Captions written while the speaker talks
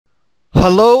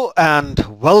Hello and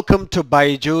welcome to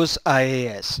BYJU'S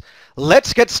IAS.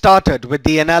 Let's get started with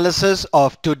the analysis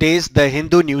of today's The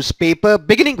Hindu newspaper,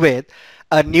 beginning with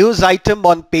a news item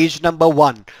on page number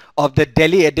 1 of the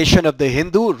Delhi edition of The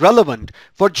Hindu relevant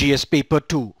for GS paper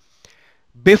 2.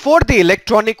 Before the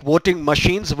electronic voting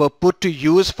machines were put to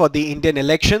use for the Indian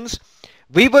elections,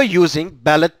 we were using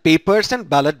ballot papers and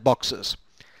ballot boxes.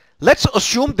 Let's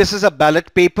assume this is a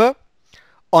ballot paper.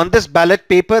 On this ballot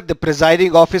paper, the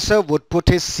presiding officer would put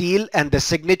his seal and the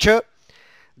signature.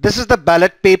 This is the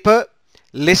ballot paper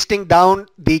listing down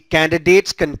the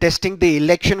candidates contesting the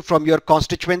election from your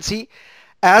constituency,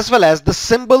 as well as the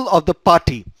symbol of the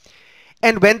party.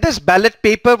 And when this ballot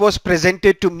paper was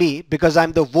presented to me, because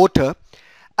I'm the voter,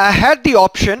 I had the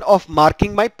option of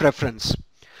marking my preference.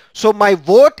 So my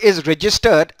vote is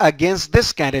registered against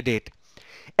this candidate.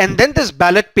 And then this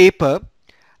ballot paper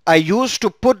I used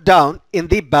to put down in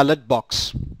the ballot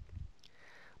box.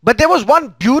 But there was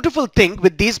one beautiful thing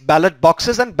with these ballot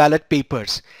boxes and ballot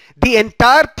papers. The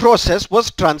entire process was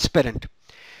transparent.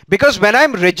 Because when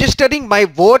I'm registering my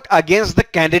vote against the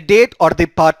candidate or the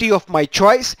party of my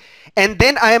choice, and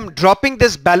then I am dropping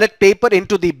this ballot paper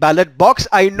into the ballot box,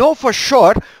 I know for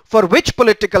sure for which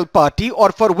political party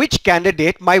or for which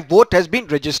candidate my vote has been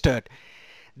registered.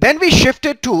 Then we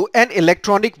shifted to an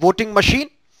electronic voting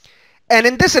machine. And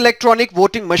in this electronic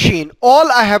voting machine, all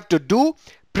I have to do,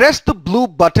 press the blue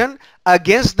button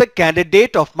against the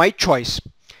candidate of my choice.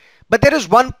 But there is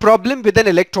one problem with an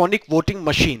electronic voting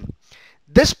machine.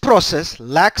 This process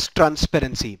lacks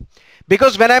transparency.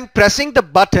 Because when I'm pressing the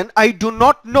button, I do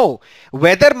not know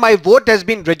whether my vote has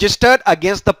been registered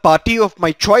against the party of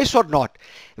my choice or not.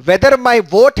 Whether my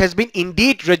vote has been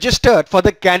indeed registered for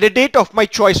the candidate of my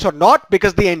choice or not,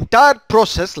 because the entire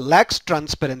process lacks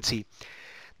transparency.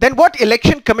 Then what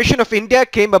Election Commission of India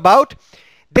came about?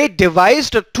 They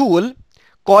devised a tool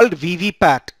called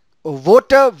VVPAT,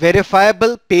 Voter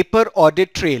Verifiable Paper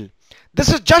Audit Trail.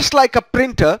 This is just like a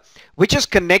printer which is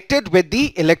connected with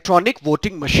the electronic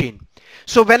voting machine.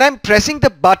 So when I'm pressing the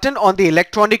button on the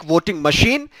electronic voting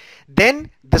machine,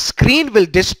 then the screen will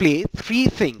display three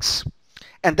things.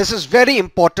 And this is very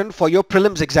important for your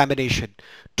prelims examination.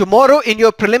 Tomorrow in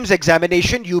your prelims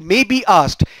examination, you may be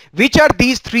asked which are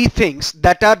these three things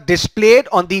that are displayed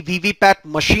on the VVPAT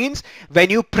machines when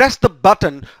you press the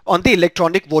button on the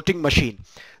electronic voting machine.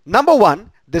 Number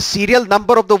 1, the serial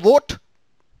number of the vote.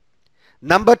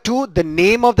 Number 2, the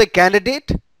name of the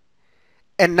candidate.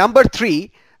 And number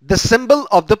 3, the symbol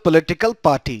of the political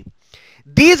party.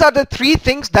 These are the three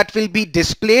things that will be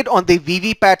displayed on the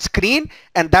VVPAT screen,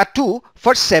 and that too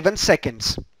for 7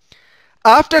 seconds.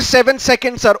 After 7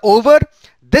 seconds are over,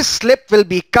 this slip will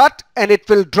be cut and it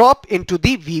will drop into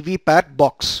the VVPAT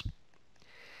box.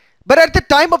 But at the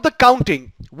time of the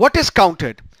counting, what is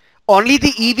counted? Only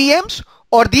the EVMs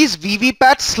or these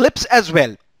VVPAT slips as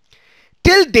well?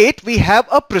 Till date, we have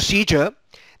a procedure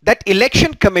that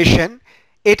Election Commission,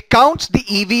 it counts the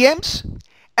EVMs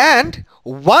and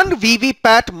one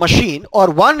VVPAT machine or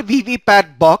one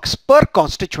VVPAT box per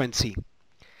constituency.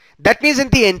 That means in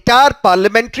the entire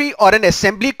parliamentary or an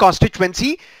assembly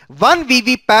constituency, one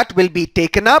VVPAT will be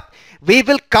taken up. We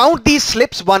will count these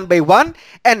slips one by one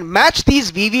and match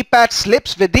these VVPAT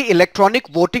slips with the electronic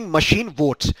voting machine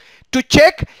votes to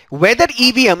check whether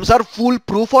EVMs are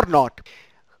foolproof or not.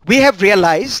 We have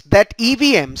realized that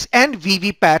EVMs and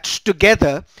VVPATs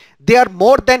together, they are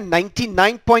more than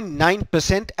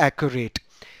 99.9% accurate.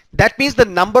 That means the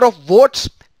number of votes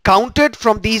counted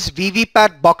from these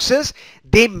VVPAT boxes,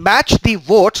 they match the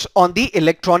votes on the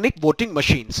electronic voting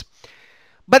machines.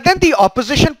 But then the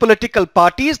opposition political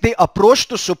parties, they approached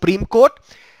the Supreme Court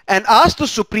and asked the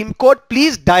Supreme Court,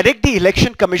 please direct the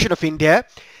Election Commission of India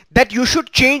that you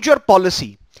should change your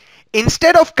policy.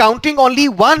 Instead of counting only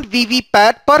one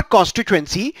VVPAT per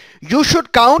constituency, you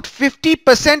should count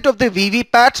 50% of the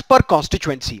VVPATs per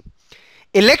constituency.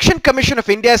 Election Commission of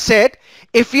India said,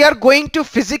 if we are going to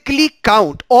physically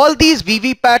count all these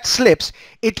VVPAT slips,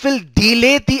 it will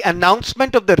delay the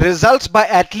announcement of the results by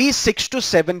at least 6 to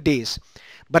 7 days.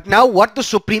 But now what the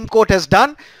Supreme Court has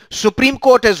done, Supreme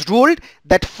Court has ruled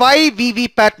that 5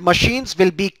 VVPAT machines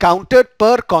will be counted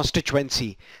per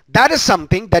constituency. That is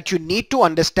something that you need to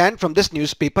understand from this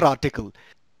newspaper article.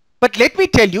 But let me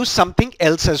tell you something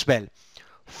else as well.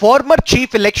 Former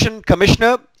Chief Election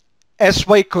Commissioner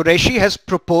S.Y. Qureshi has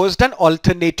proposed an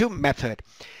alternative method.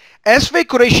 S.Y.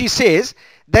 Qureshi says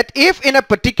that if in a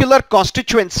particular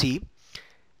constituency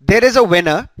there is a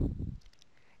winner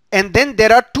and then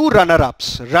there are two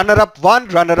runner-ups, runner-up 1,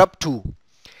 runner-up 2.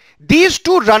 These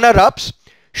two runner-ups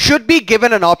should be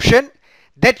given an option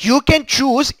that you can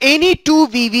choose any two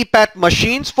VVPAT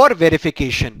machines for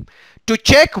verification to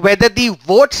check whether the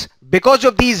votes because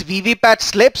of these VVPAT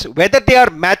slips, whether they are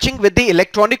matching with the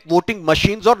electronic voting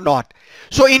machines or not.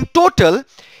 So in total,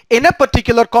 in a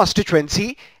particular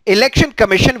constituency, Election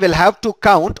Commission will have to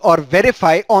count or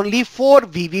verify only 4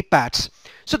 VVPATs.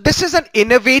 So this is an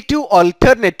innovative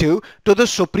alternative to the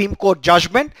Supreme Court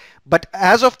judgment. But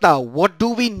as of now, what do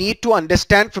we need to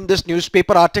understand from this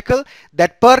newspaper article?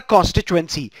 That per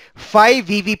constituency, 5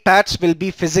 VVPATs will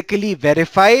be physically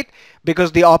verified,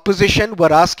 because the opposition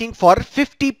were asking for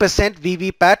 50%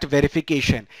 VVPAT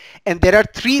verification. And there are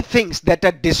 3 things that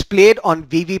are displayed on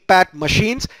VVPAT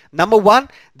machines. Number 1,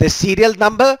 the serial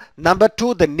number. Number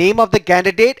 2, the name of the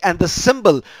candidate and the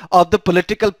symbol of the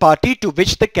political party to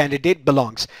which the candidate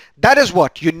belongs. That is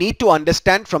what you need to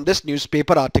understand from this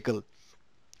newspaper article.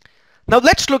 Now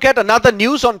let's look at another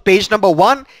news on page number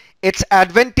 1. It's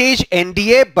advantage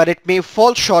NDA, but it may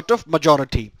fall short of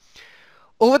majority.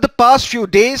 Over the past few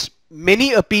days,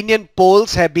 many opinion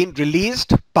polls have been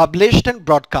released, published and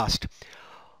broadcast.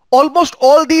 Almost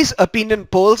all these opinion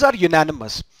polls are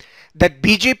unanimous that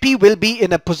BJP will be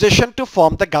in a position to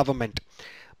form the government.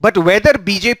 But whether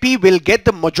BJP will get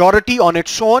the majority on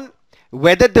its own,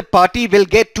 whether the party will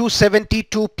get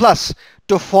 272 plus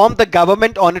to form the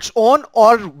government on its own,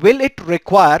 or will it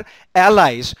require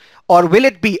allies, or will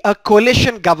it be a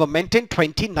coalition government in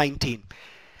 2019?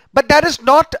 But that is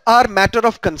not our matter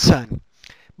of concern.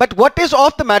 But what is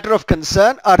of the matter of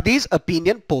concern are these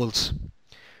opinion polls.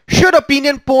 Should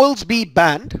opinion polls be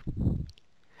banned?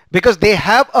 Because they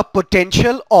have a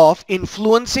potential of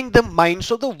influencing the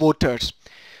minds of the voters.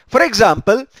 For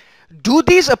example, do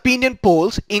these opinion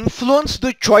polls influence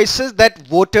the choices that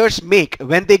voters make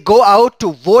when they go out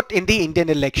to vote in the Indian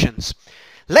elections?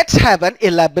 Let's have an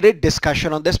elaborate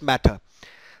discussion on this matter.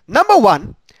 Number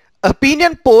 1,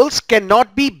 opinion polls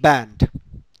cannot be banned.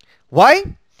 Why?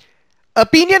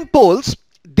 Opinion polls,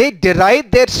 they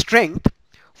derive their strength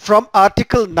from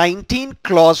Article 19,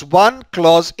 Clause 1,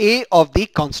 Clause A of the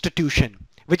Constitution,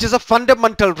 which is a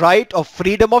fundamental right of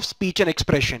freedom of speech and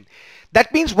expression.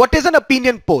 That means, what is an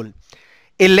opinion poll?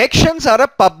 Elections are a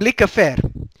public affair.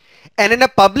 And in a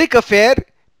public affair,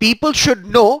 people should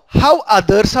know how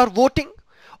others are voting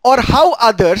or how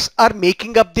others are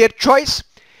making up their choice.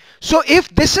 So if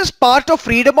this is part of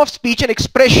freedom of speech and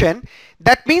expression,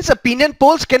 that means opinion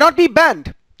polls cannot be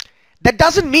banned. That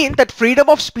doesn't mean that freedom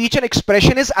of speech and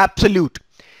expression is absolute.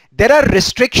 There are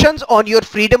restrictions on your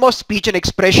freedom of speech and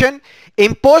expression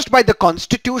imposed by the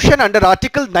Constitution under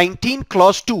Article 19,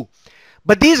 Clause 2.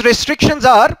 But these restrictions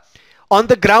are on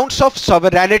the grounds of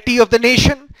sovereignty of the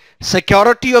nation,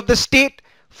 security of the state,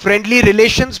 friendly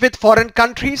relations with foreign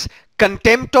countries,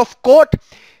 contempt of court.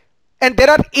 And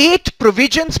there are 8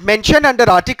 provisions mentioned under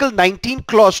Article 19,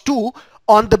 Clause 2,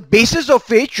 on the basis of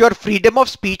which your freedom of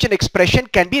speech and expression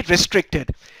can be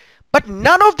restricted. But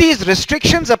none of these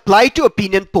restrictions apply to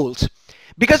opinion polls,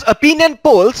 because opinion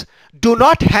polls do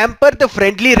not hamper the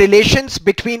friendly relations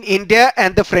between India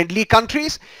and the friendly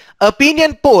countries.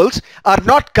 Opinion polls are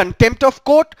not contempt of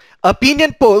court.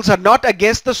 Opinion polls are not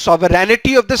against the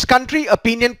sovereignty of this country.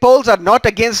 Opinion polls are not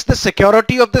against the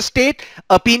security of the state.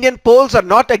 Opinion polls are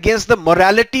not against the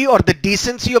morality or the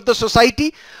decency of the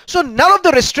society. So none of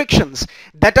the restrictions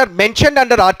that are mentioned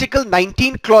under Article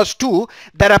 19, Clause 2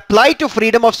 that apply to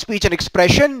freedom of speech and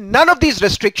expression, none of these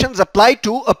restrictions apply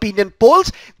to opinion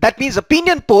polls. That means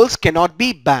opinion polls cannot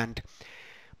be banned.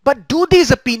 But do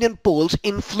these opinion polls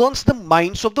influence the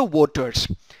minds of the voters?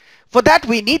 For that,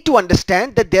 we need to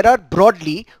understand that there are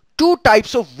broadly 2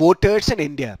 types of voters in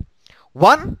India.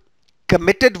 1,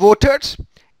 committed voters,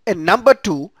 and number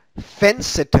 2, fence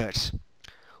sitters.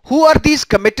 Who are these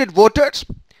committed voters?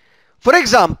 For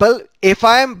example, if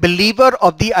I am a believer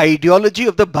of the ideology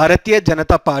of the Bharatiya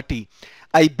Janata Party,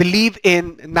 I believe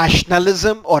in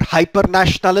nationalism or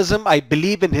hyper-nationalism, I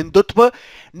believe in Hindutva,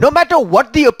 no matter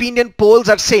what the opinion polls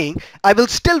are saying, I will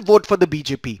still vote for the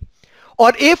BJP.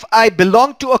 Or if I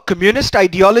belong to a communist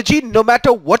ideology, no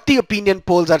matter what the opinion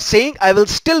polls are saying, I will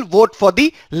still vote for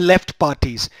the left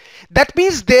parties. That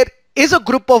means there is a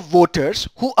group of voters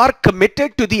who are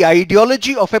committed to the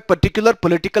ideology of a particular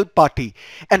political party.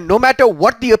 And no matter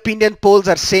what the opinion polls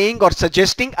are saying or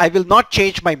suggesting, I will not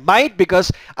change my mind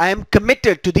because I am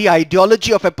committed to the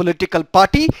ideology of a political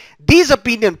party. These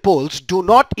opinion polls do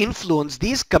not influence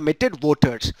these committed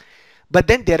voters. But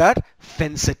then there are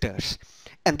fence sitters.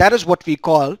 And that is what we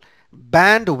call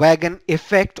bandwagon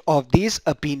effect of these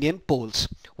opinion polls.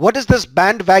 What is this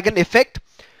bandwagon effect?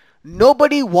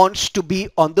 Nobody wants to be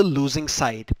on the losing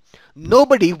side.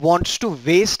 Nobody wants to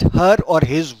waste her or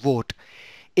his vote.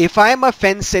 If I am a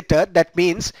fence sitter, that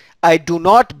means I do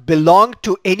not belong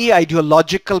to any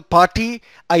ideological party.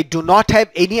 I do not have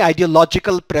any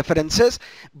ideological preferences.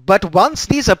 But once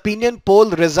these opinion poll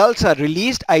results are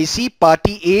released, I see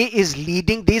party A is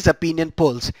leading these opinion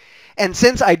polls. And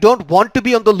since I don't want to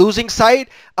be on the losing side,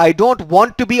 I don't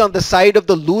want to be on the side of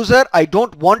the loser, I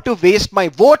don't want to waste my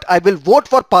vote, I will vote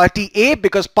for party A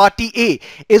because party A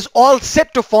is all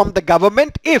set to form the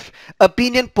government if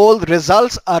opinion poll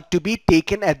results are to be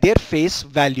taken at their face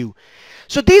value.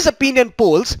 So these opinion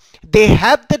polls, they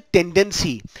have the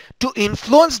tendency to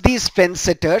influence these fence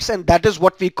sitters, and that is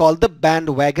what we call the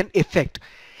bandwagon effect.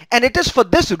 And it is for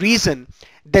this reason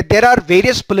that there are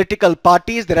various political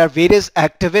parties, there are various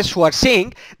activists who are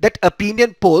saying that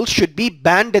opinion polls should be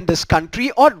banned in this country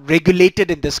or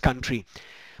regulated in this country.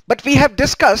 But we have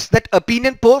discussed that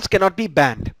opinion polls cannot be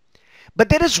banned. But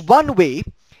there is one way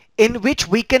in which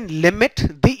we can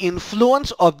limit the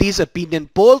influence of these opinion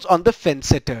polls on the fence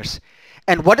sitters.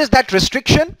 And what is that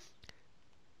restriction?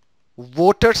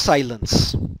 Voter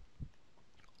silence,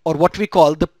 or what we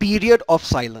call the period of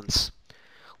silence.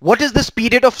 What is this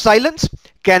period of silence?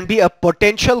 Can be a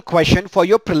potential question for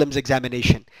your prelims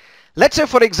examination. Let's say,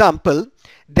 for example,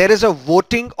 there is a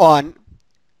voting on,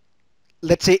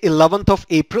 let's say 11th of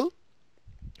April,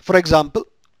 for example,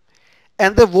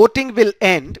 and the voting will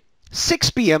end 6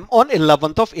 p.m. on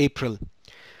 11th of April.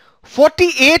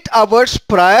 48 hours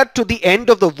prior to the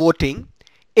end of the voting,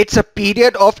 it's a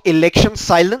period of election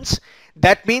silence.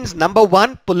 That means, number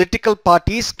one, political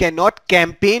parties cannot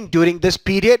campaign during this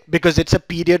period because it's a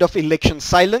period of election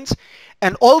silence.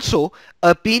 And also,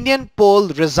 opinion poll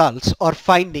results or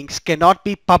findings cannot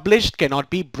be published, cannot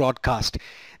be broadcast.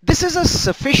 This is a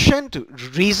sufficient,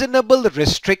 reasonable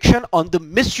restriction on the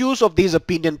misuse of these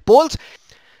opinion polls.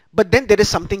 But then there is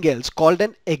something else called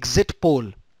an exit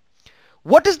poll.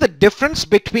 What is the difference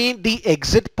between the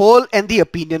exit poll and the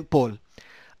opinion poll?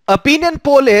 Opinion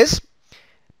poll is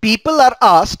people are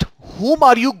asked, whom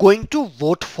are you going to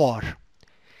vote for?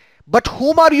 But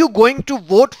whom are you going to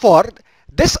vote for?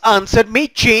 This answer may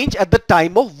change at the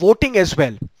time of voting as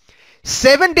well.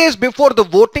 7 days before the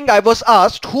voting, I was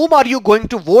asked, whom are you going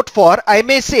to vote for? I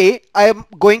may say, I am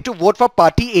going to vote for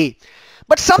party A.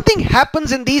 But something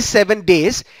happens in these 7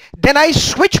 days, then I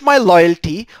switch my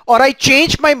loyalty or I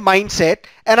change my mindset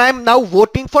and I am now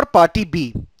voting for party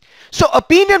B. So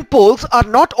opinion polls are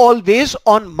not always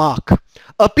on mark.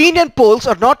 Opinion polls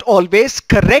are not always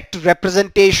correct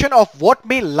representation of what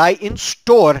may lie in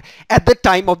store at the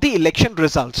time of the election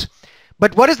results.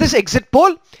 But what is this exit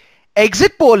poll?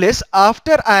 Exit poll is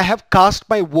after I have cast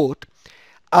my vote,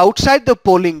 outside the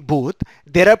polling booth,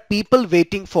 there are people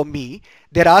waiting for me.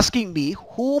 They're asking me,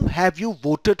 whom have you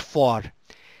voted for?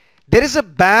 There is a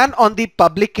ban on the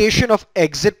publication of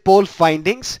exit poll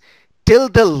findings till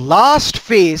the last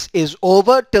phase is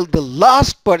over, till the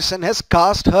last person has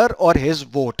cast her or his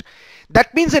vote.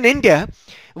 That means in India,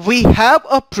 we have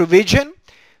a provision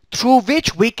through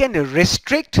which we can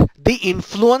restrict the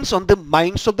influence on the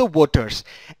minds of the voters.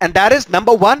 And that is,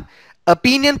 number one,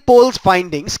 opinion polls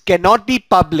findings cannot be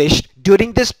published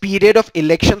during this period of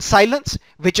election silence,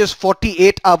 which is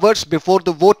 48 hours before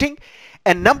the voting.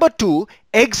 And number two,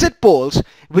 exit polls,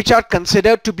 which are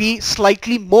considered to be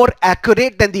slightly more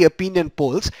accurate than the opinion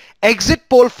polls, exit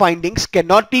poll findings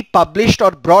cannot be published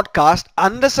or broadcast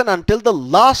unless and until the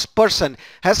last person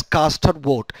has cast her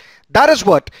vote. That is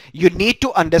what you need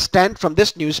to understand from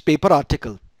this newspaper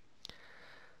article.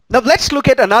 Now let's look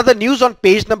at another news on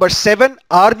page number 7.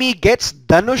 Army gets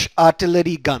Dhanush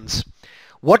artillery guns.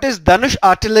 What is Dhanush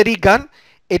artillery gun?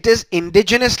 It is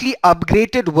indigenously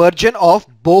upgraded version of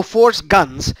Bofors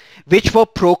guns which were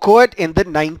procured in the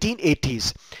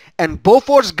 1980s. And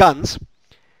Bofors guns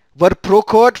were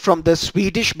procured from the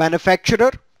Swedish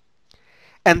manufacturer.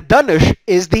 And Dhanush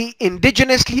is the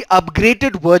indigenously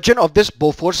upgraded version of this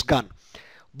Bofors gun.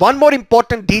 One more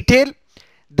important detail,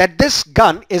 that this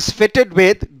gun is fitted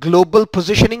with global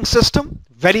positioning system.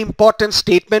 Very important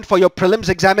statement for your prelims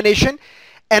examination.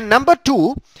 And number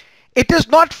two, it is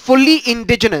not fully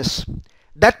indigenous.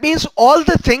 That means all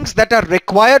the things that are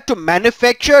required to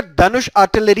manufacture Dhanush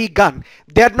artillery gun,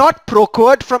 they are not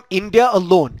procured from India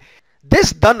alone.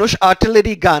 This Dhanush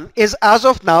artillery gun is as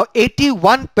of now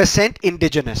 81%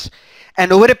 indigenous.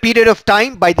 And over a period of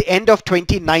time, by the end of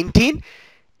 2019,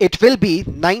 it will be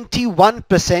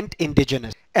 91%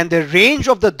 indigenous. And the range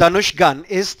of the Dhanush gun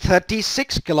is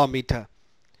 36 kilometers.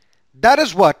 That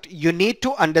is what you need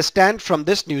to understand from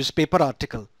this newspaper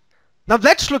article. Now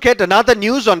let's look at another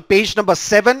news on page number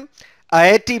 7.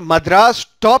 IIT Madras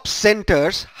top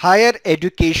centers higher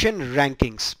education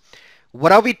rankings.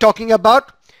 What are we talking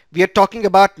about? We are talking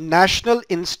about National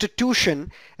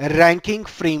Institution Ranking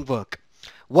Framework.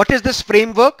 What is this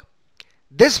framework?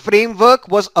 This framework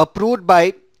was approved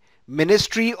by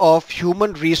Ministry of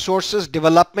Human Resources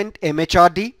Development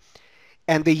MHRD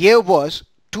and the year was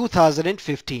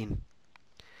 2015.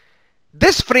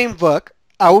 This framework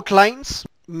outlines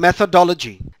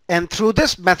methodology, and through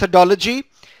this methodology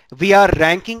we are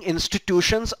ranking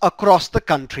institutions across the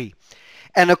country.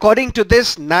 And according to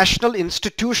this National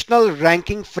Institutional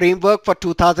Ranking Framework for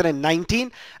 2019,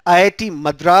 IIT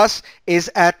Madras is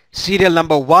at serial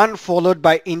number 1, followed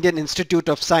by Indian Institute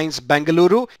of Science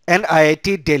Bengaluru and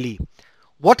IIT Delhi.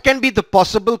 What can be the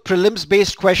possible prelims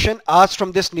based question asked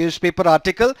from this newspaper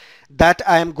article? That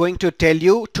I am going to tell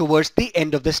you towards the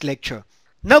end of this lecture.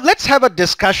 Now let's have a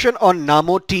discussion on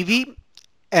NaMo TV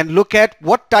and look at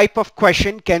what type of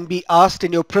question can be asked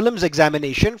in your prelims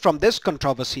examination from this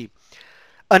controversy.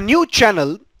 A new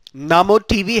channel, NaMo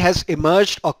TV, has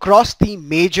emerged across the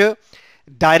major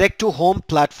direct-to-home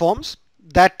platforms,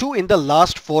 that too in the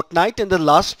last fortnight, in the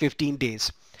last 15 days.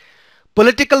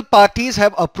 Political parties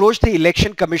have approached the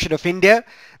Election Commission of India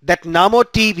that NaMo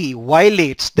TV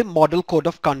violates the Model Code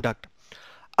of Conduct.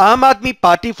 Aam Aadmi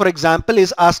Party, for example,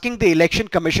 is asking the Election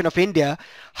Commission of India,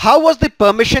 how was the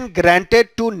permission granted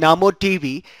to NaMo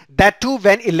TV, that too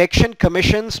when Election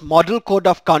Commission's Model Code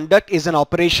of Conduct is in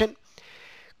operation?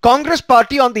 Congress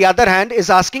Party, on the other hand, is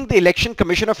asking the Election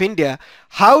Commission of India,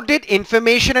 how did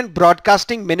Information and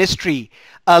Broadcasting Ministry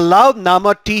allow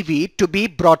NaMo TV to be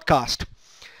broadcast?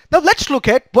 Now let's look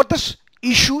at what this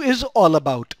issue is all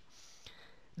about.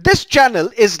 This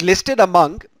channel is listed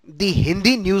among the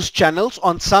Hindi news channels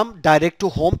on some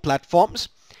direct-to-home platforms.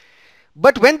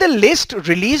 But when the list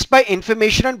released by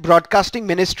Information and Broadcasting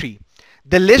Ministry,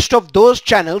 the list of those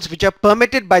channels which are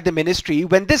permitted by the ministry,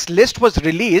 when this list was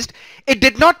released, it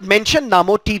did not mention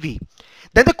NaMo TV.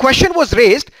 Then the question was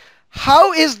raised,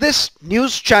 how is this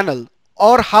news channel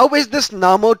or how is this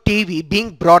NaMo TV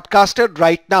being broadcasted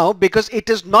right now, because it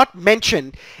is not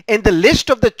mentioned in the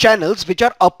list of the channels which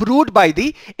are approved by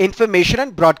the Information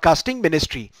and Broadcasting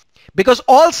Ministry. Because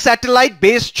all satellite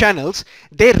based channels,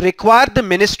 they require the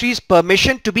ministry's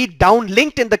permission to be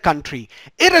downlinked in the country,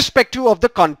 irrespective of the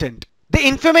content. The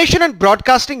Information and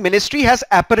Broadcasting Ministry has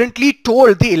apparently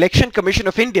told the Election Commission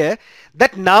of India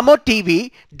that NaMo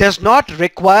TV does not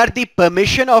require the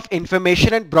permission of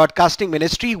Information and Broadcasting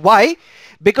Ministry. Why?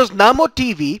 Because NaMo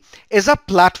TV is a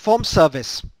platform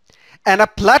service, and a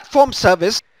platform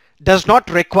service does not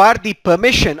require the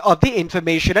permission of the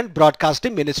Information and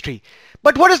Broadcasting Ministry.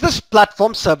 But what is this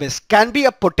platform service? Can be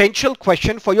a potential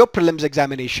question for your prelims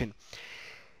examination.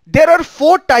 There are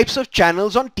 4 types of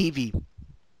channels on TV.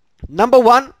 Number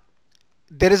 1,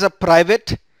 there is a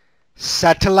private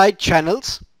satellite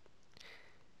channels.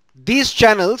 These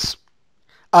channels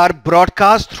are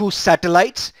broadcast through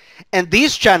satellites, and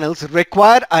these channels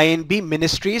require INB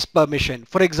ministry's permission.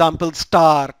 For example,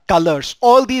 Star, Colors,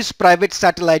 all these private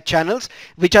satellite channels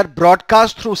which are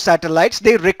broadcast through satellites,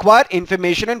 they require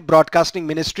Information and Broadcasting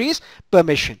Ministry's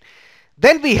permission.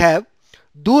 Then we have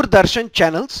Doordarshan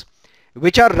channels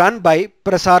which are run by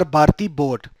Prasar Bharati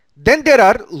board. Then there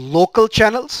are local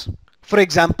channels, for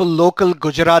example, local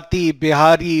Gujarati,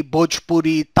 Bihari,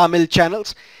 Bhojpuri, Tamil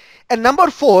channels. And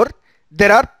number 4,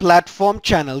 there are platform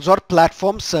channels or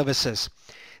platform services.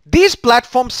 These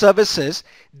platform services,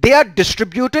 they are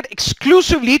distributed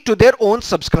exclusively to their own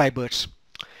subscribers.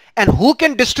 And who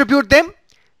can distribute them?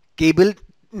 Cable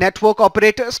network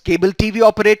operators, cable TV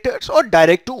operators, or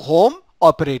direct to home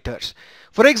operators.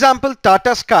 For example,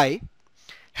 Tata Sky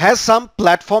has some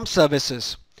platform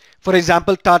services. For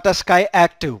example, Tata Sky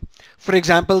Active. For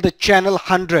example, the channel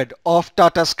 100 of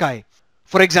Tata Sky.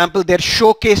 For example, their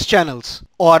showcase channels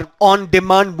or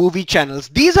on-demand movie channels.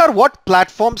 These are what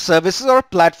platform services or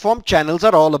platform channels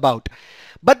are all about.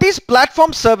 But these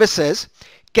platform services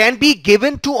can be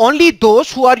given to only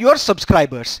those who are your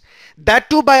subscribers.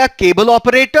 That too by a cable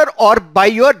operator or by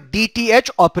your DTH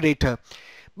operator.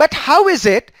 But how is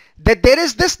it that there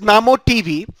is this NaMo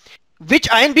TV which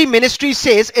INB ministry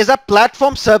says is a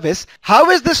platform service? How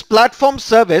is this platform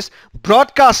service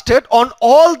broadcasted on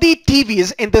all the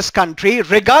TVs in this country,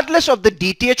 regardless of the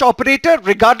DTH operator,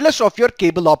 regardless of your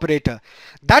cable operator?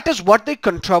 That is what the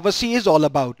controversy is all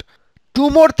about. 2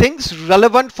 more things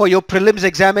relevant for your prelims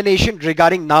examination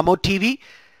regarding NaMo TV.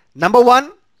 Number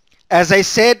 1, as I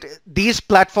said, these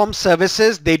platform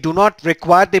services, they do not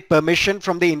require the permission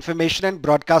from the Information and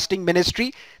Broadcasting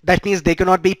Ministry. That means they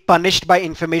cannot be punished by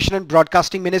Information and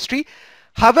Broadcasting Ministry.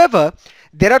 However,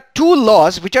 there are 2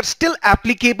 laws which are still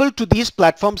applicable to these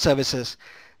platform services.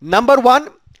 Number 1,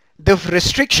 the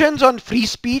restrictions on free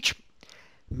speech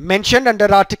mentioned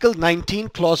under Article 19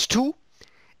 Clause 2.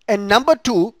 And number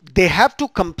 2, they have to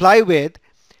comply with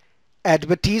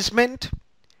Advertisement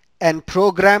and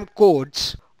Program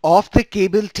Codes of the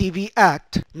Cable TV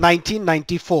Act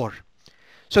 1994.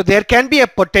 So there can be a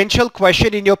potential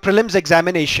question in your prelims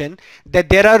examination that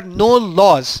there are no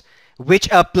laws which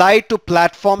apply to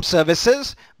platform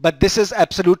services, but this is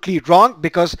absolutely wrong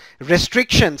because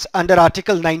restrictions under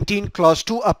Article 19 Clause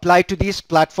 2 apply to these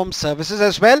platform services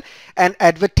as well, and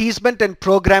Advertisement and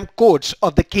Program Codes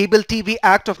of the Cable TV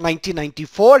Act of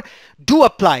 1994 do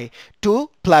apply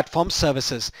to platform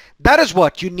services. That is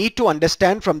what you need to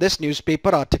understand from this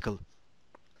newspaper article.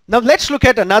 Now let's look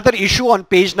at another issue on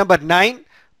page number 9,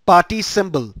 party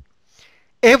symbol.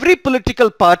 Every political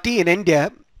party in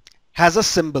India has a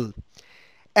symbol.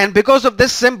 And because of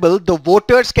this symbol, the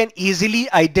voters can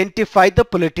easily identify the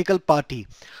political party.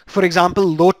 For example,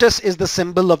 lotus is the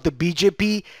symbol of the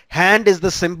BJP, hand is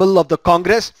the symbol of the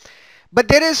Congress. But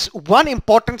there is one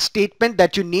important statement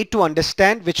that you need to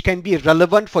understand which can be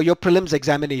relevant for your prelims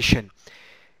examination.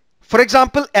 For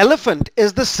example, elephant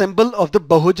is the symbol of the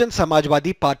Bahujan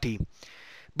Samajwadi Party.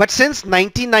 But since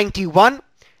 1991,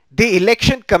 the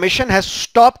Election Commission has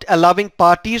stopped allowing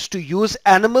parties to use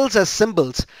animals as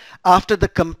symbols after the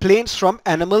complaints from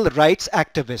animal rights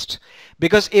activists.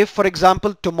 Because if, for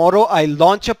example, tomorrow I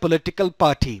launch a political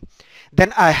party,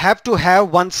 then I have to have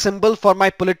one symbol for my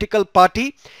political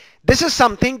party. This is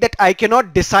something that I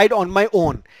cannot decide on my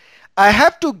own. I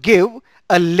have to give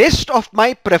a list of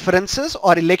my preferences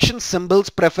or election symbols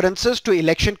preferences to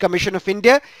Election Commission of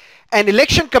India, and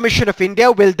Election Commission of India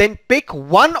will then pick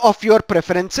one of your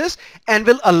preferences and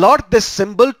will allot this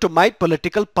symbol to my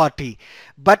political party.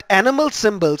 But animal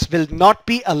symbols will not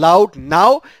be allowed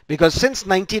now because since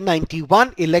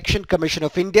 1991, Election Commission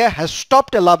of India has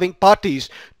stopped allowing parties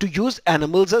to use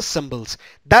animals as symbols.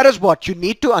 That is what you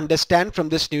need to understand from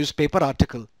this newspaper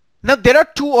article. Now there are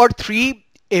 2 or 3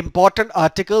 important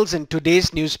articles in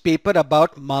today's newspaper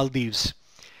about Maldives.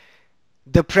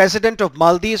 The president of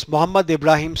Maldives, Mohammed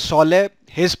Ibrahim Saleh,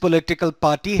 his political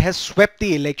party has swept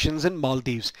the elections in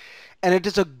Maldives, and it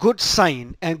is a good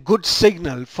sign and good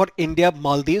signal for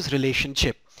India-Maldives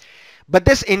relationship. But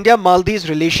this India-Maldives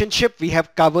relationship we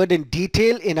have covered in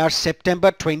detail in our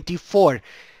September 24,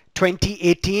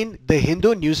 2018 The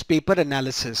Hindu newspaper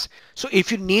analysis. So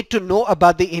if you need to know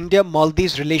about the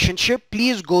India-Maldives relationship,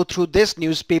 please go through this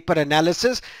newspaper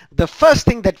analysis. The first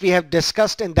thing that we have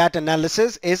discussed in that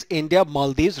analysis is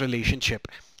India-Maldives relationship.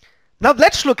 Now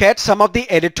let's look at some of the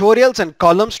editorials and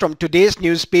columns from today's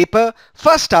newspaper.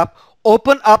 First up,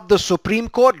 Open Up the Supreme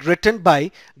Court, written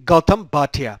by Gautam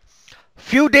Bhatia.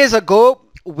 Few days ago,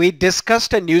 we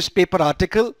discussed a newspaper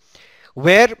article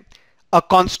where a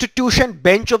constitution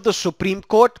bench of the Supreme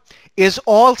Court is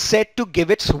all set to give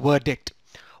its verdict.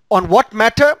 On what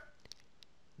matter?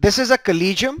 This is a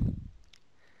collegium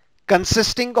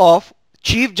consisting of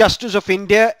Chief Justice of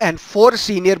India and 4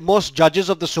 senior most judges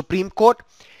of the Supreme Court.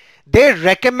 They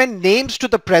recommend names to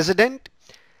the President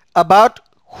about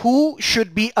who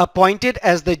should be appointed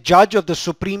as the judge of the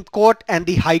Supreme Court and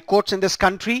the high courts in this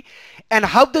country, and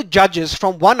how the judges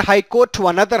from one high court to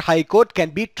another high court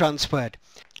can be transferred.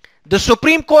 The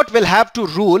Supreme Court will have to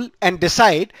rule and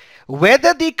decide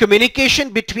whether the communication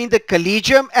between the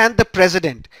collegium and the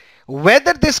President,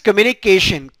 whether this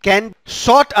communication can be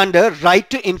sought under Right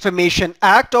to Information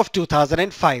Act of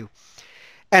 2005.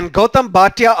 And Gautam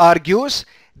Bhatia argues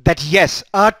that yes,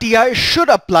 RTI should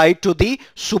apply to the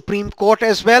Supreme Court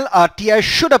as well. RTI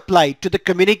should apply to the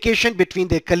communication between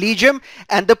the collegium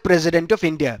and the President of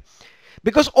India.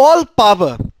 Because all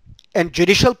power, and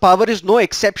judicial power is no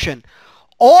exception,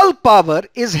 all power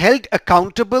is held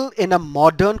accountable in a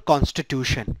modern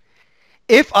constitution.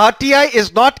 If RTI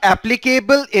is not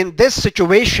applicable in this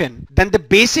situation, then the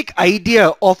basic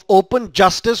idea of open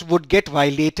justice would get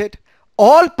violated.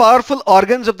 All powerful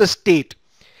organs of the state,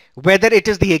 whether it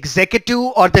is the executive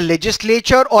or the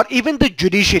legislature or even the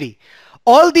judiciary,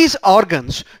 all these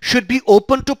organs should be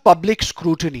open to public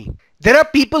scrutiny. There are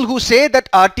people who say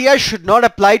that RTI should not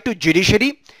apply to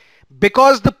judiciary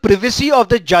because the privacy of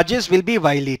the judges will be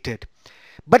violated.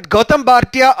 But Gautam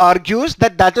Bhatia argues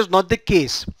that that is not the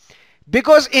case,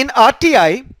 because in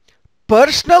RTI,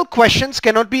 personal questions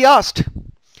cannot be asked.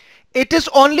 It is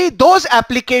only those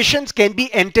applications can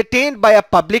be entertained by a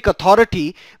public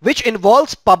authority which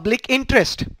involves public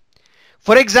interest.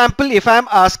 For example, if I am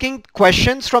asking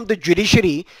questions from the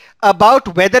judiciary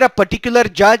about whether a particular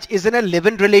judge is in a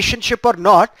live-in relationship or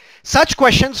not, such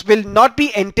questions will not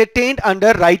be entertained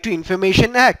under Right to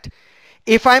Information Act.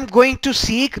 if I'm going to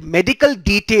seek medical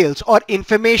details or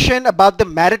information about the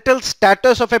marital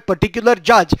status of a particular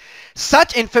judge,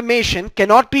 such information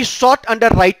cannot be sought under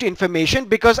right to information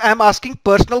because I'm asking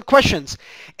personal questions.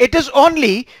 It is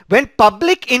only when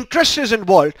public interest is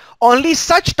involved, only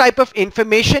such type of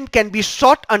information can be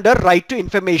sought under right to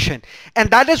information.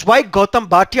 And that is why Gautam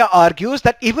Bhatia argues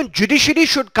that even judiciary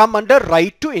should come under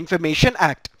Right to Information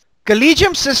Act.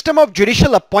 Collegium system of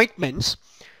judicial appointments.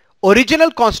 Original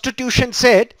constitution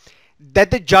said that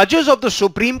the judges of the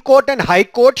Supreme Court and High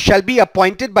Court shall be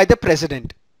appointed by the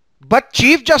President. But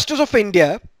Chief Justice of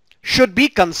India should be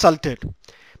consulted.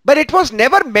 But it was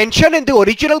never mentioned in the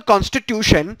original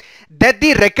constitution that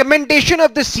the recommendation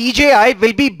of the CJI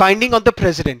will be binding on the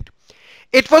President.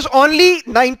 It was only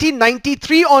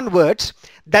 1993 onwards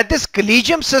that this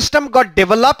collegium system got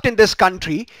developed in this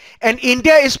country, and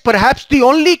India is perhaps the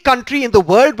only country in the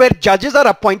world where judges are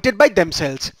appointed by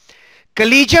themselves.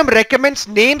 Collegium recommends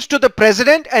names to the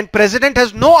President, and President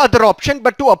has no other option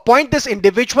but to appoint this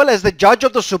individual as the judge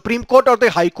of the Supreme Court or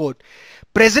the High Court.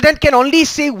 President can only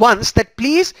say once that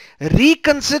please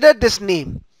reconsider this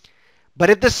name. But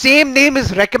if the same name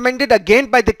is recommended again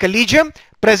by the Collegium,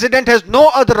 President has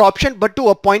no other option but to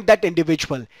appoint that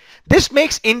individual. This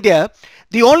makes India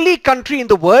the only country in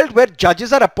the world where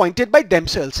judges are appointed by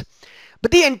themselves.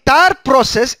 But the entire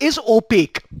process is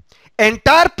opaque.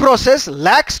 Entire process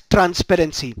lacks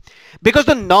transparency because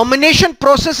the nomination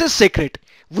process is secret.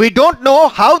 We don't know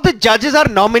how the judges are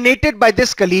nominated by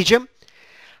this collegium.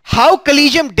 How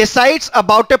collegium decides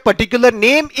about a particular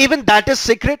name, even that is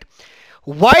secret.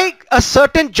 Why a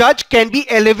certain judge can be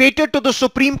elevated to the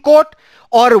Supreme Court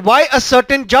or why a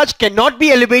certain judge cannot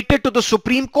be elevated to the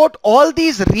Supreme Court. All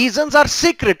these reasons are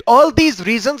secret. All these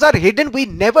reasons are hidden. We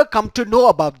never come to know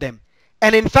about them.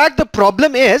 And in fact, the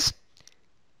problem is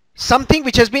something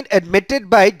which has been admitted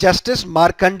by Justice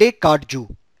Markandeya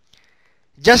Katju.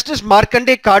 Justice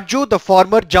Markandeya Katju, the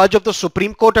former judge of the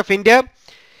Supreme Court of India,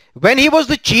 when he was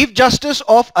the Chief Justice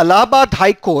of Allahabad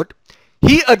High Court,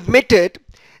 he admitted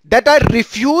that I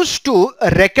refuse to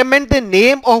recommend the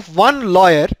name of one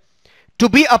lawyer to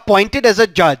be appointed as a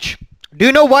judge. Do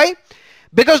you know why?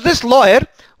 Because this lawyer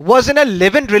was in a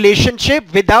live-in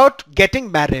relationship without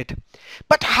getting married.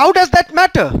 But how does that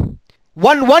matter?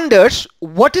 One wonders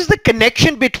what is the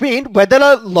connection between whether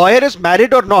a lawyer is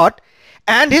married or not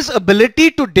and his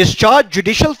ability to discharge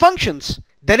judicial functions.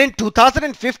 Then in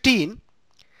 2015,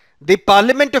 the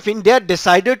Parliament of India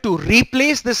decided to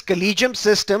replace this collegium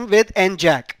system with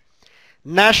NJAC,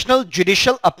 National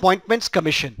Judicial Appointments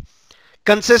Commission,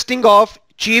 consisting of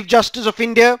Chief Justice of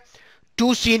India,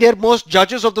 two senior most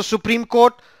judges of the Supreme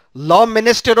Court, law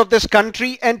minister of this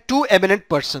country, and two eminent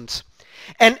persons.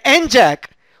 And NJAC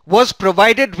was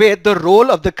provided with the role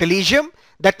of the collegium.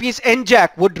 That means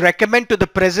NJAC would recommend to the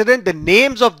President the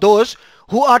names of those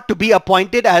who are to be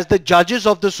appointed as the judges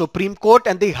of the Supreme Court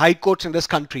and the High Courts in this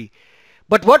country.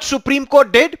 But what Supreme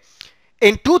Court did?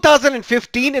 In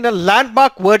 2015, in a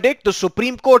landmark verdict, the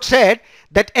Supreme Court said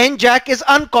that NJAC is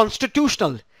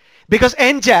unconstitutional because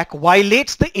NJAC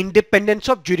violates the independence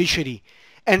of judiciary.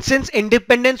 And since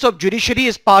independence of judiciary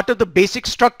is part of the basic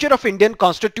structure of Indian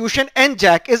Constitution,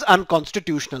 NJAC is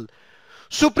unconstitutional.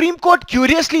 Supreme Court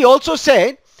curiously also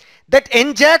said that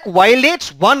NJAC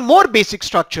violates one more basic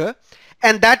structure,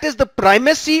 and that is the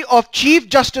primacy of Chief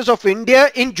Justice of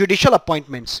India in judicial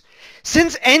appointments.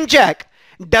 Since NJAC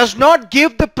does not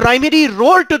give the primary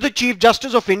role to the Chief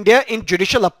Justice of India in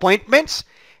judicial appointments,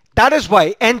 that is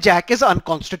why NJAC is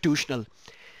unconstitutional.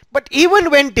 But even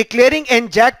when declaring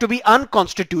NJAC to be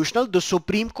unconstitutional, the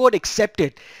Supreme Court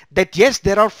accepted that yes,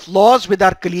 there are flaws with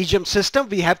our collegium system.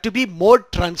 We have to be more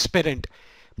transparent.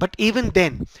 But even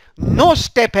then, no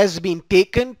step has been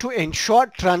taken to ensure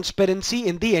transparency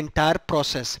in the entire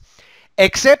process,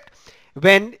 except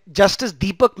when Justice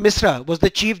Deepak Misra was the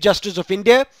Chief Justice of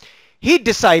India. He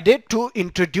decided to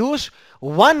introduce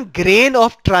one grain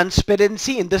of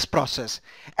transparency in this process,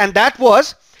 and that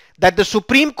was that the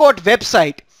Supreme Court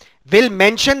website will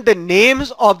mention the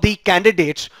names of the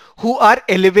candidates who are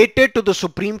elevated to the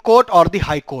Supreme Court or the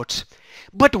High Courts.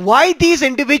 But why these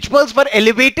individuals were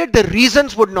elevated, the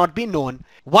reasons would not be known.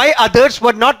 Why others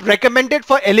were not recommended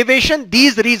for elevation,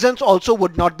 these reasons also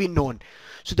would not be known.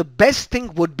 So the best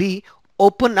thing would be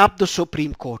open up the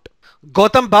Supreme Court.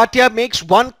 Gautam Bhatia makes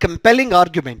one compelling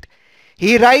argument.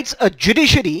 He writes, a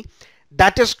judiciary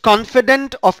that is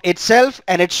confident of itself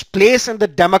and its place in the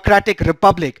democratic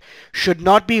republic should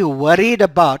not be worried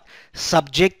about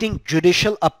subjecting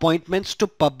judicial appointments to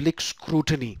public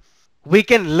scrutiny. We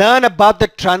can learn about the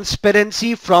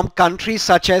transparency from countries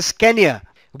such as Kenya,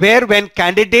 where when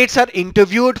candidates are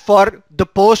interviewed for the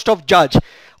post of judge,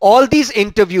 All these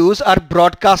interviews are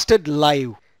broadcasted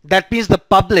live. That means the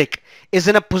public is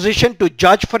in a position to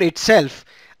judge for itself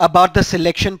about the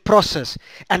selection process.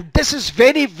 And this is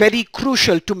very, very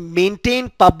crucial to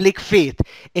maintain public faith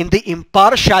in the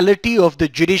impartiality of the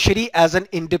judiciary as an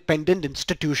independent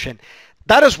institution.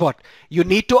 That is what you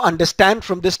need to understand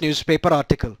from this newspaper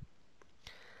article.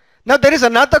 Now there is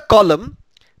another column,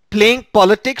 playing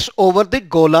politics over the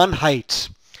Golan Heights.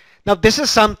 Now this is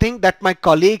something that my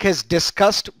colleague has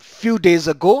discussed a few days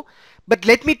ago, but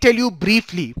let me tell you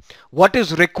briefly what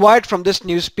is required from this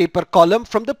newspaper column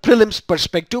from the prelims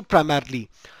perspective primarily.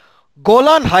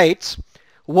 Golan Heights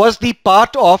was the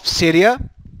part of Syria,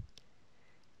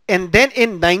 and then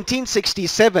in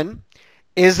 1967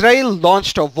 Israel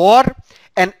launched a war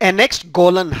and annexed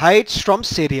Golan Heights from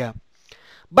Syria.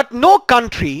 But no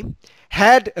country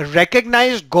had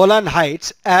recognized Golan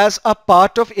Heights as a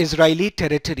part of Israeli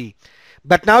territory.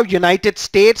 But now United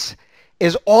States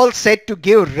is all set to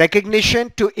give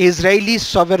recognition to Israeli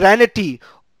sovereignty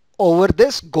over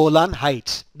this Golan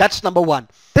Heights. That's number one.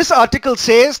 This article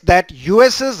says that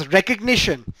US's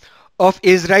recognition of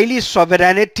Israeli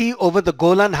sovereignty over the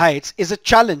Golan Heights is a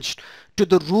challenge to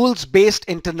the rules-based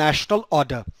international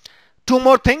order. Two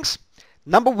more things.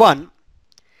 Number one,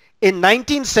 in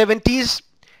 1970s,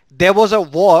 there was a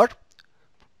war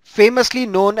famously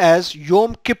known as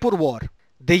Yom Kippur War.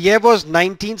 The year was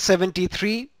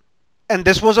 1973, and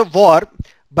this was a war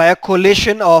by a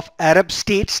coalition of Arab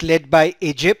states led by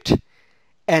Egypt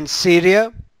and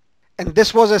Syria, and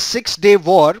this was a 6-day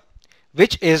war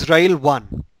which Israel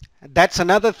won. That's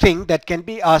another thing that can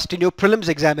be asked in your prelims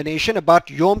examination about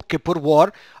Yom Kippur War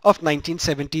of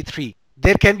 1973.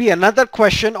 There can be another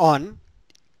question on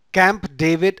Camp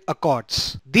David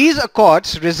Accords. These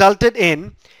accords resulted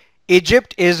in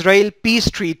Egypt-Israel peace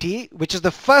treaty, which is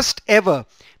the first ever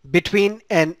between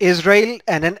an Israel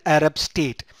and an Arab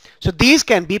state. So these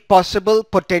can be possible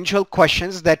potential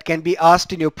questions that can be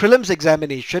asked in your prelims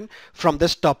examination from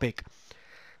this topic.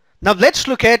 Now let's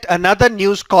look at another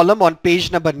news column on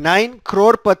page number 9,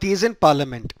 Crorepatis in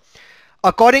Parliament.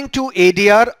 According to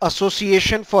ADR,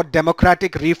 Association for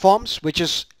Democratic Reforms, which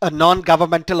is a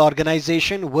non-governmental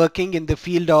organization working in the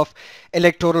field of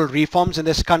electoral reforms in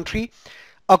this country,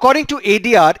 according to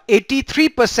ADR,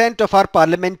 83% of our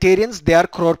parliamentarians, they are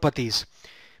Crorepatis,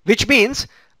 which means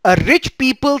a rich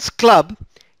people's club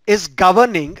is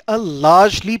governing a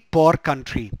largely poor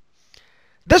country.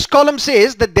 This column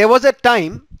says that there was a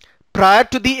time prior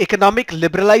to the economic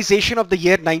liberalization of the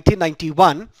year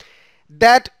 1991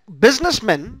 that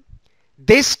businessmen,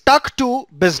 they stuck to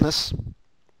business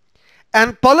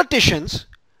and politicians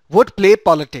would play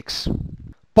politics.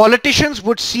 Politicians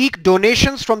would seek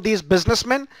donations from these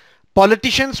businessmen.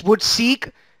 Politicians would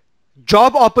seek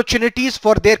job opportunities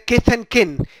for their kith and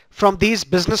kin from these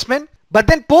businessmen. But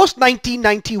then post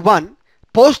 1991,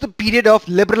 post the period of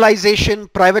liberalization,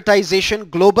 privatization,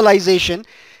 globalization,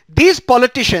 these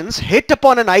politicians hit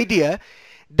upon an idea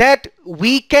that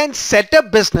we can set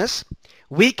up business,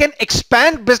 we can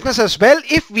expand business as well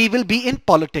if we will be in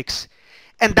politics.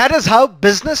 And that is how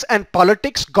business and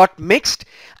politics got mixed,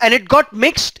 and it got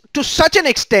mixed to such an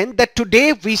extent that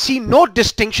today we see no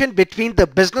distinction between the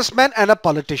businessman and a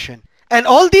politician. And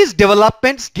all these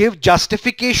developments give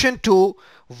justification to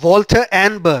Walter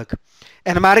Annenberg,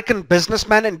 an American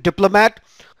businessman and diplomat,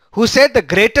 who said the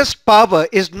greatest power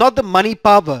is not the money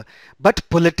power, but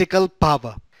political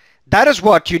power. That is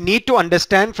what you need to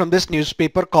understand from this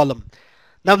newspaper column.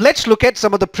 Now let's look at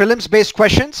some of the prelims based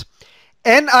questions.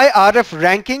 NIRF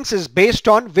Rankings is based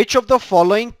on which of the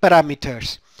following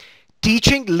parameters?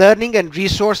 Teaching, learning and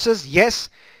resources, yes.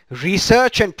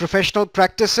 Research and professional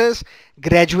practices,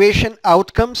 graduation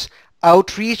outcomes,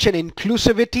 outreach and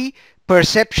inclusivity,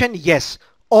 perception, yes.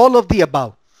 All of the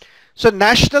above. So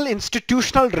National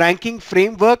Institutional Ranking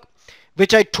Framework,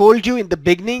 which I told you in the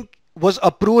beginning, was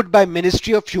approved by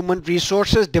Ministry of Human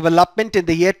Resources Development in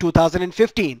the year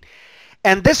 2015.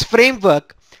 And this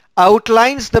framework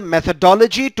outlines the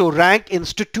methodology to rank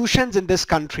institutions in this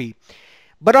country.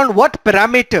 But on what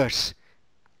parameters?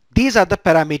 These are the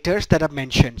parameters that are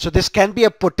mentioned. So this can be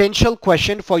a potential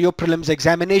question for your prelims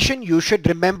examination. You should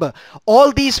remember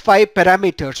all these 5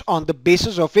 parameters on the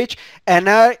basis of which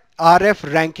NIRF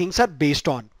rankings are based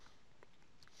on.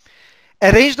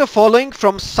 Arrange the following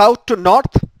from south to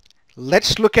north.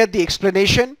 Let's look at the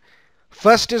explanation.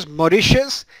 First is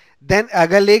Mauritius, then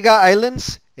Agalega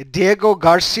Islands, Diego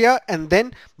Garcia, and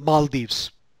then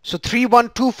Maldives. So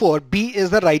 3124, B is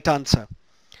the right answer.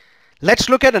 Let's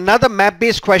look at another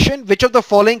map-based question. Which of the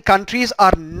following countries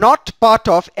are not part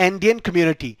of Andean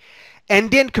community?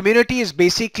 Andean community is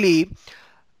basically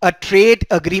a trade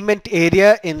agreement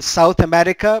area in South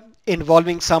America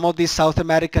involving some of these South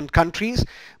American countries,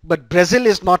 but Brazil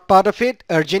is not part of it,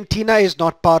 Argentina is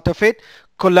not part of it,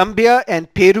 Colombia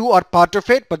and Peru are part of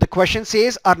it, but the question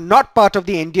says are not part of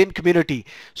the Indian community.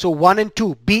 So 1 and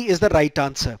 2, B is the right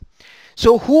answer.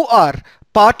 So who are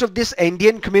part of this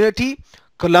Indian community?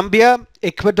 Colombia,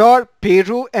 Ecuador,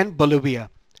 Peru and Bolivia.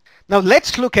 Now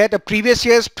let's look at a previous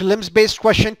year's prelims based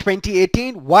question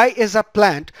 2018. Why is a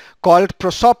plant called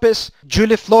Prosopis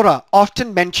juliflora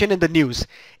often mentioned in the news?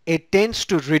 It tends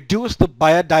to reduce the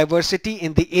biodiversity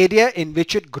in the area in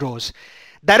which it grows.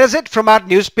 That is it from our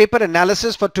newspaper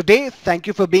analysis for today. Thank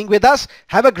you for being with us.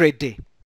 Have a great day.